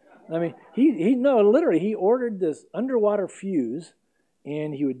him. I mean, he ordered this underwater fuse,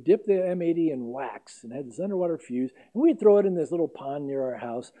 and he would dip the M80 in wax and had this underwater fuse, and we'd throw it in this little pond near our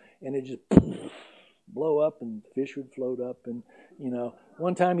house, and it just blow up, and fish would float up. And, you know,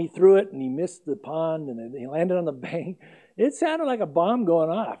 one time he threw it, and he missed the pond, and he landed on the bank. It sounded like a bomb going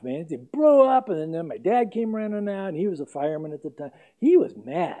off, man. It blew up, and then my dad came running out, and he was a fireman at the time. He was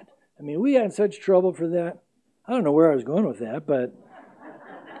mad. I mean, we got in such trouble for that. I don't know where I was going with that, but...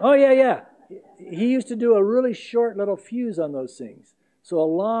 Oh, yeah. He used to do a really short little fuse on those things. So a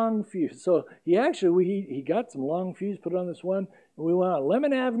long fuse. So he got some long fuse, put it on this one, and we went on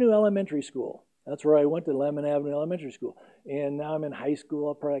Lemon Avenue Elementary School. That's where I went to Lemon Avenue Elementary School. And now I'm in high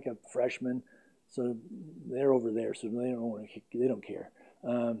school. I'm probably like a freshman. So they're over there, so they don't care.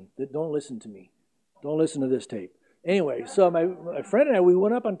 Don't listen to me. Don't listen to this tape. Anyway, so my friend and I, we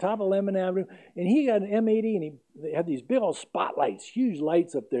went up on top of Lemon Avenue, and he got an M80, and they had these big old spotlights, huge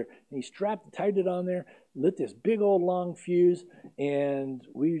lights up there, and he tied it on there, lit this big old long fuse, and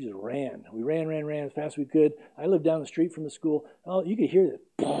we just ran. We ran as fast as we could. I lived down the street from the school. Oh, you could hear it.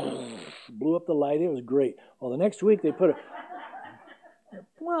 Blew up the light. It was great. Well, the next week they put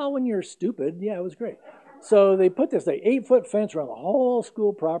when you're stupid, yeah, it was great. So they put this 8-foot fence around the whole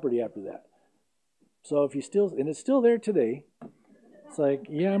school property after that. So if and it's still there today, it's like,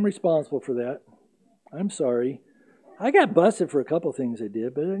 yeah, I'm responsible for that. I'm sorry. I got busted for a couple things I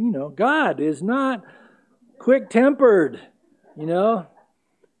did, but, you know, God is not quick-tempered, you know.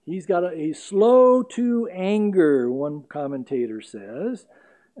 He's slow to anger, one commentator says.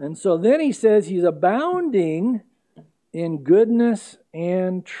 And so then he says he's abounding in goodness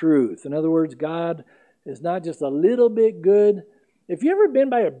and truth. In other words, God is not just a little bit good. If you've ever been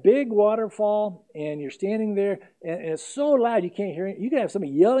by a big waterfall and you're standing there and it's so loud you can't hear it, you can have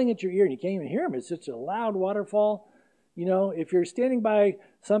somebody yelling at your ear and you can't even hear them. It's such a loud waterfall. You know, if you're standing by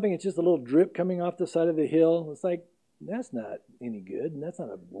something, it's just a little drip coming off the side of the hill. It's like, that's not any good. And that's not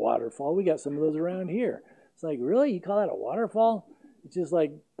a waterfall. We got some of those around here. It's like, really? You call that a waterfall? It's just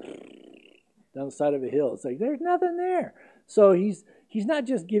like down the side of a hill. It's like, there's nothing there. So he's not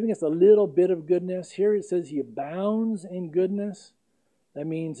just giving us a little bit of goodness. Here it says he abounds in goodness. That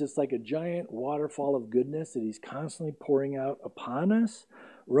means it's like a giant waterfall of goodness that he's constantly pouring out upon us.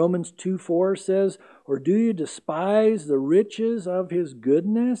 Romans 2:4 says, or do you despise the riches of his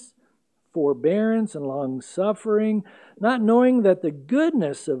goodness, forbearance and long-suffering, not knowing that the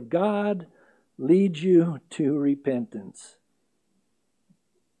goodness of God leads you to repentance?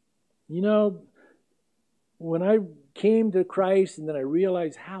 You know, when I came to Christ and then I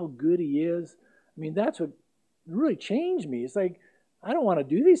realized how good he is, I mean, that's what really changed me. It's like, I don't want to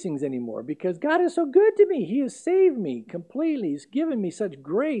do these things anymore because God is so good to me. He has saved me completely. He's given me such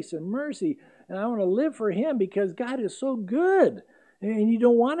grace and mercy. And I want to live for him because God is so good. And you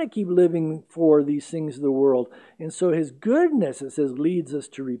don't want to keep living for these things of the world. And so his goodness, it says, leads us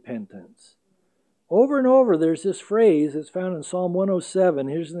to repentance. Over and over, there's this phrase that's found in Psalm 107.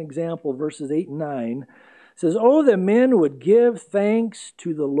 Here's an example, verses 8 and 9. It says, oh, that men would give thanks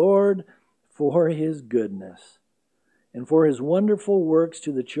to the Lord for his goodness and for his wonderful works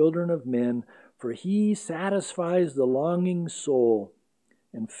to the children of men, for he satisfies the longing soul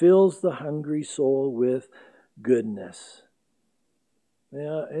and fills the hungry soul with goodness.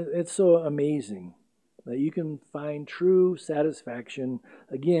 Yeah, it's so amazing that you can find true satisfaction,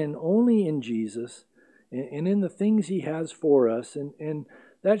 again, only in Jesus and in the things he has for us. And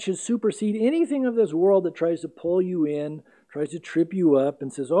that should supersede anything of this world that tries to pull you in, tries to trip you up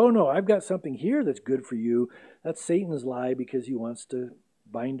and says, oh no, I've got something here that's good for you. That's Satan's lie because he wants to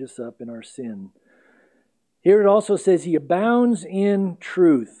bind us up in our sin. Here it also says he abounds in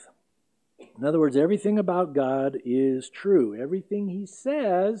truth. In other words, everything about God is true. Everything he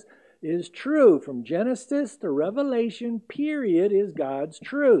says is true. From Genesis to Revelation, period, is God's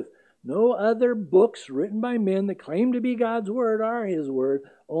truth. No other books written by men that claim to be God's word are his word.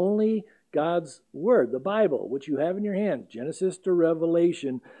 Only God's Word, the Bible, which you have in your hands, Genesis to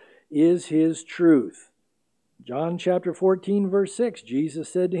Revelation, is His truth. John chapter 14, verse 6,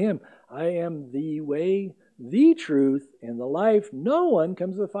 Jesus said to him, I am the way, the truth, and the life. No one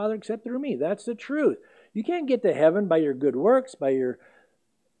comes to the Father except through me. That's the truth. You can't get to heaven by your good works, by your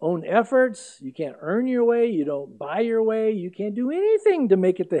own efforts. You can't earn your way. You don't buy your way. You can't do anything to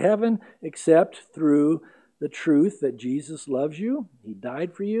make it to heaven except through the truth that Jesus loves you. He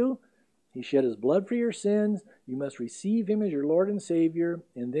died for you. He shed His blood for your sins. You must receive Him as your Lord and Savior,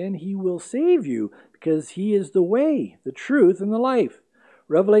 and then He will save you because He is the way, the truth, and the life.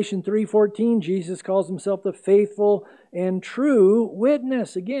 Revelation 3:14, Jesus calls Himself the faithful and true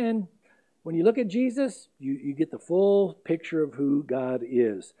witness. Again, when you look at Jesus, you get the full picture of who God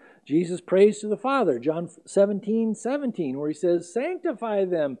is. Jesus prays to the Father, John 17:17, where He says, sanctify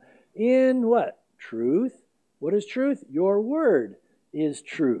them in what? Truth. What is truth? Your word is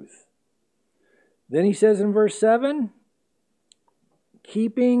truth. Then He says in verse 7,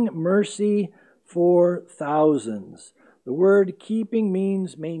 keeping mercy for thousands. The word keeping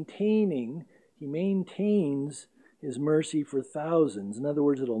means maintaining. He maintains His mercy for thousands. In other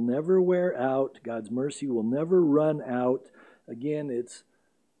words, it'll never wear out. God's mercy will never run out. Again, it's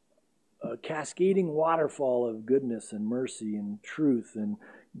a cascading waterfall of goodness and mercy and truth and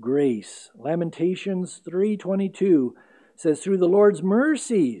grace. Lamentations 3:22 says, through the Lord's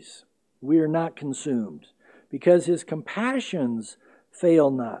mercies we are not consumed, because His compassions fail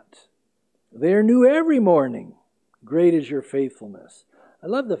not. They are new every morning. Great is your faithfulness. I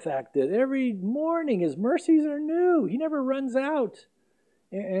love the fact that every morning His mercies are new. He never runs out.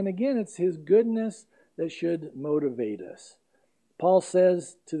 And again, it's His goodness that should motivate us. Paul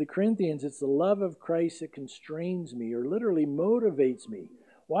says to the Corinthians, it's the love of Christ that constrains me, or literally motivates me.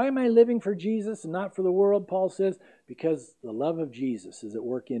 Why am I living for Jesus and not for the world? Paul says, because the love of Jesus is at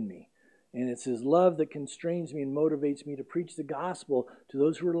work in me. And it's His love that constrains me and motivates me to preach the gospel to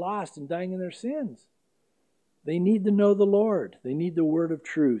those who are lost and dying in their sins. They need to know the Lord. They need the word of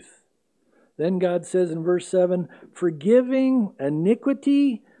truth. Then God says in verse 7, forgiving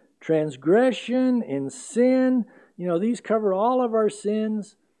iniquity, transgression, and sin. You know, these cover all of our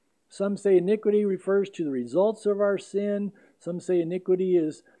sins. Some say iniquity refers to the results of our sin. Some say iniquity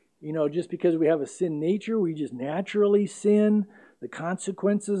is, just because we have a sin nature, we just naturally sin. The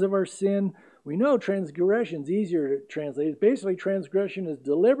consequences of our sin. We know transgression is easier to translate. Basically, transgression is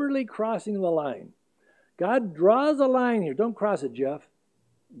deliberately crossing the line. God draws a line here. Don't cross it, Jeff.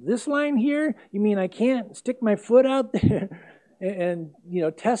 This line here, you mean I can't stick my foot out there and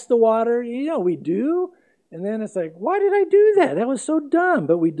test the water? We do. And then it's like, why did I do that? That was so dumb.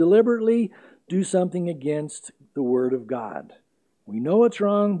 But we deliberately do something against the Word of God. We know it's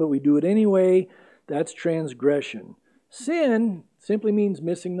wrong, but we do it anyway. That's transgression. Sin simply means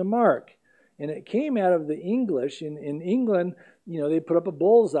missing the mark. And it came out of the English. In England, they put up a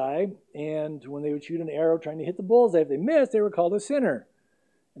bullseye, and when they would shoot an arrow trying to hit the bullseye, if they missed, they were called a sinner.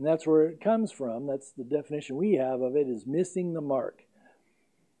 And that's where it comes from. That's the definition we have of it, is missing the mark.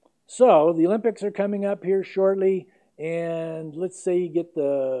 So the Olympics are coming up here shortly, and let's say you get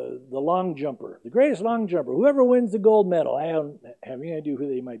the long jumper, the greatest long jumper, whoever wins the gold medal. I don't have any idea who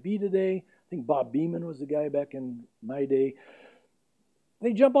they might be today. I think Bob Beamon was the guy back in my day.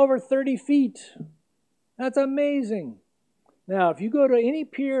 They jump over 30 feet. That's amazing. Now, if you go to any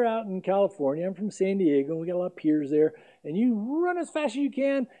pier out in California, I'm from San Diego, and we got a lot of piers there, and you run as fast as you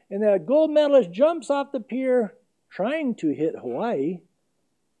can, and that gold medalist jumps off the pier trying to hit Hawaii.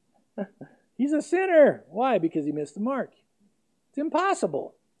 He's a sinner. Why? Because he missed the mark. It's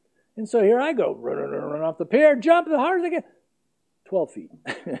impossible. And so here I go, run off the pier, jump as hard as I can. 12 feet.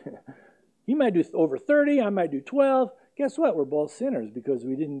 He might do over 30, I might do 12. Guess what? We're both sinners because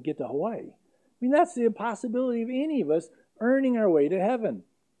we didn't get to Hawaii. I mean, that's the impossibility of any of us earning our way to heaven.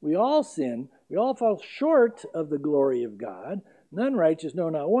 We all sin. We all fall short of the glory of God. None righteous, no,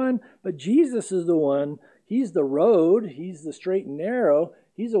 not one. But Jesus is the one. He's the road. He's the straight and narrow.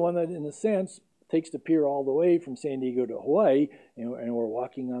 He's the one that, in a sense, takes the pier all the way from San Diego to Hawaii, and we're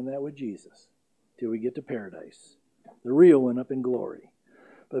walking on that with Jesus till we get to paradise, the real one up in glory.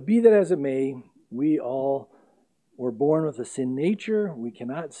 But be that as it may, we all were born with a sin nature. We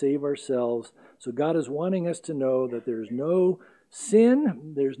cannot save ourselves. So God is wanting us to know that there's no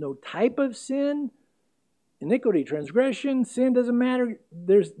sin, there's no type of sin, iniquity, transgression, sin doesn't matter.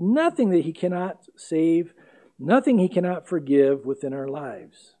 There's nothing that He cannot save, nothing He cannot forgive within our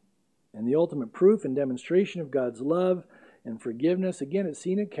lives. And the ultimate proof and demonstration of God's love and forgiveness, again, it's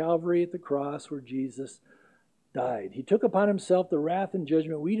seen at Calvary at the cross where Jesus died. He took upon himself the wrath and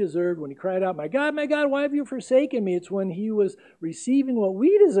judgment we deserved when he cried out, my God, why have you forsaken me? It's when he was receiving what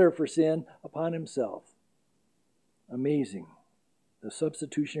we deserve for sin upon himself. Amazing. The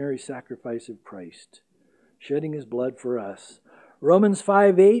substitutionary sacrifice of Christ, shedding his blood for us. Romans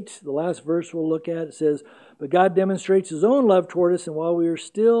 5:8, the last verse we'll look at, it says, but God demonstrates his own love toward us, and while we are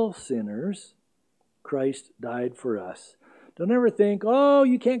still sinners, Christ died for us. Don't ever think, oh,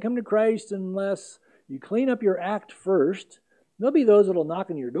 you can't come to Christ unless you clean up your act first. There'll be those that will knock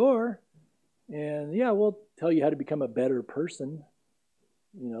on your door, and yeah, we'll tell you how to become a better person.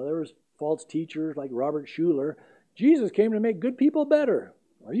 You know, there was false teachers like Robert Schuller. Jesus came to make good people better.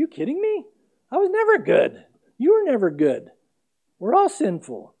 Are you kidding me? I was never good. You were never good. We're all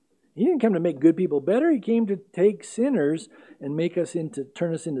sinful. He didn't come to make good people better. He came to take sinners and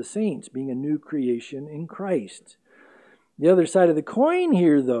turn us into saints, being a new creation in Christ. The other side of the coin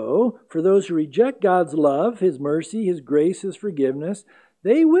here, though, for those who reject God's love, his mercy, his grace, his forgiveness,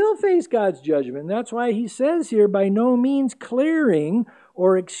 they will face God's judgment. And that's why he says here, by no means clearing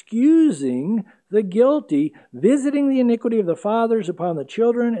or excusing the guilty, visiting the iniquity of the fathers upon the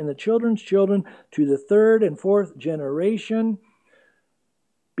children and the children's children to the third and fourth generation.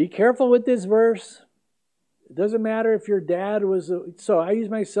 Be careful with this verse. It doesn't matter if your dad was... So I use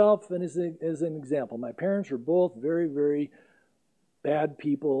myself as an example. My parents were both very, very bad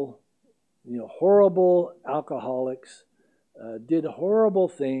people, horrible alcoholics, did horrible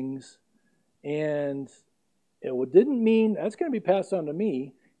things, and it didn't mean that's going to be passed on to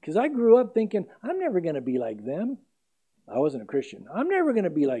me, because I grew up thinking, I'm never going to be like them. I wasn't a Christian. I'm never going to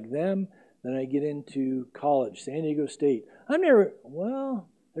be like them. Then I get into college, San Diego State.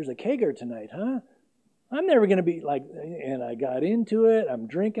 There's a kegger tonight, huh? I'm never going to be like, and I got into it. I'm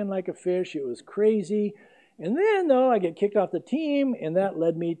drinking like a fish. It was crazy. And then, though, I get kicked off the team, and that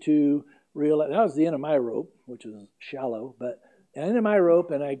led me to realize, that was the end of my rope, which was shallow, but the end of my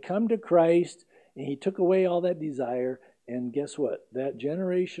rope, and I'd come to Christ, and he took away all that desire, and guess what? That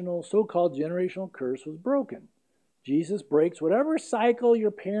so-called generational curse was broken. Jesus breaks whatever cycle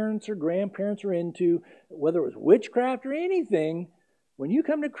your parents or grandparents are into, whether it was witchcraft or anything. When you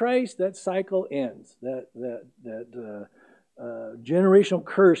come to Christ, that cycle ends. That generational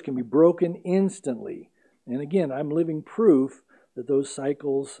curse can be broken instantly. And again, I'm living proof that those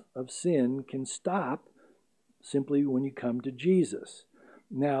cycles of sin can stop simply when you come to Jesus.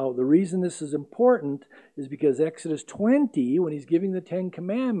 Now, the reason this is important is because Exodus 20, when he's giving the Ten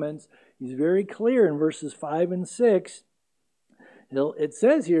Commandments, he's very clear in verses 5 and 6. It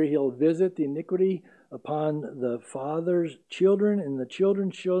says here, he'll visit the iniquity upon the father's children and the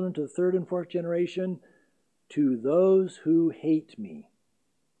children's children to the third and fourth generation, to those who hate me.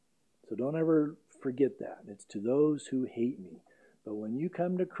 So don't ever forget that. It's to those who hate me. But when you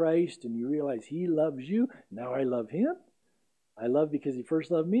come to Christ and you realize he loves you, now I love him. I love because he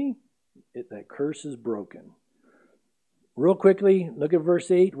first loved me. That curse is broken. Real quickly, look at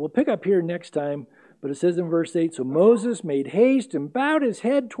verse 8. We'll pick up here next time, but it says in verse 8, so Moses made haste and bowed his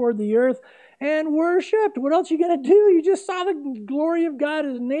head toward the earth and worshipped. What else are you going to do? You just saw the glory of God.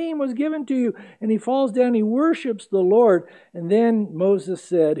 His name was given to you. And he falls down, he worships the Lord. And then Moses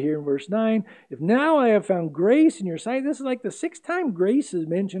said here in verse 9, if now I have found grace in your sight. This is like the 6th time grace is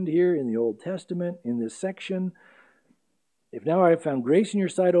mentioned here in the Old Testament in this section. If now I have found grace in your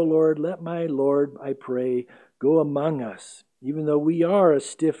sight, O Lord, let my Lord, I pray, go among us, even though we are a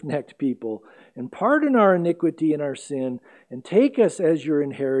stiff-necked people, and pardon our iniquity and our sin, and take us as your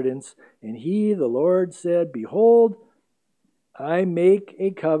inheritance. And he, the Lord, said, behold, I make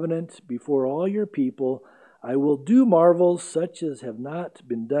a covenant before all your people. I will do marvels such as have not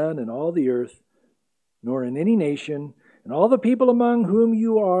been done in all the earth, nor in any nation, and all the people among whom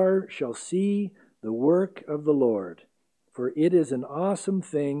you are shall see the work of the Lord. For it is an awesome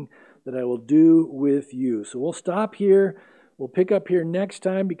thing that I will do with you. So we'll stop here. We'll pick up here next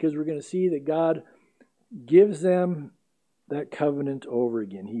time because we're going to see that God gives them that covenant over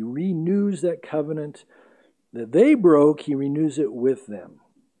again. He renews that covenant that they broke. He renews it with them.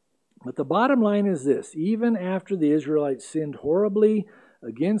 But the bottom line is this. Even after the Israelites sinned horribly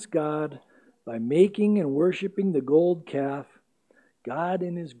against God by making and worshiping the gold calf, God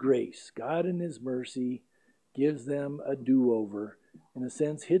in his grace, God in his mercy, gives them a do-over. In a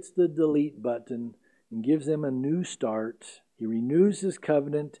sense, hits the delete button and gives them a new start. He renews his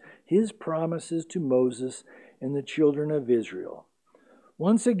covenant, his promises to Moses and the children of Israel.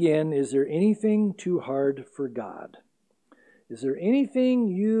 Once again, is there anything too hard for God? Is there anything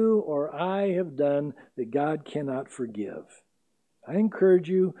you or I have done that God cannot forgive? I encourage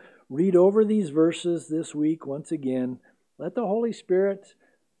you, read over these verses this week once again. Let the Holy Spirit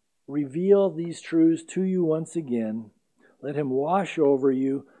reveal these truths to you once again. Let him wash over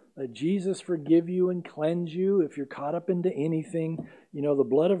you. Let Jesus forgive you and cleanse you if you're caught up into anything. You know, the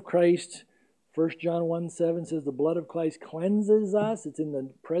blood of Christ, 1 John 1:7 says the blood of Christ cleanses us. It's in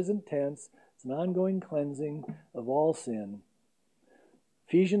the present tense. It's an ongoing cleansing of all sin.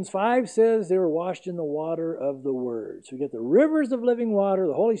 Ephesians 5 says they were washed in the water of the Word. So you get the rivers of living water,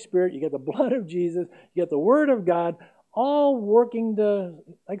 the Holy Spirit, you get the blood of Jesus, you get the Word of God, all working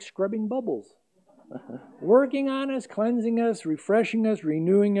like scrubbing bubbles. Working on us, cleansing us, refreshing us,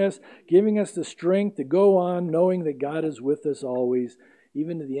 renewing us, giving us the strength to go on, knowing that God is with us always,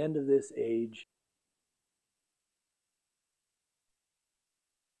 even to the end of this age.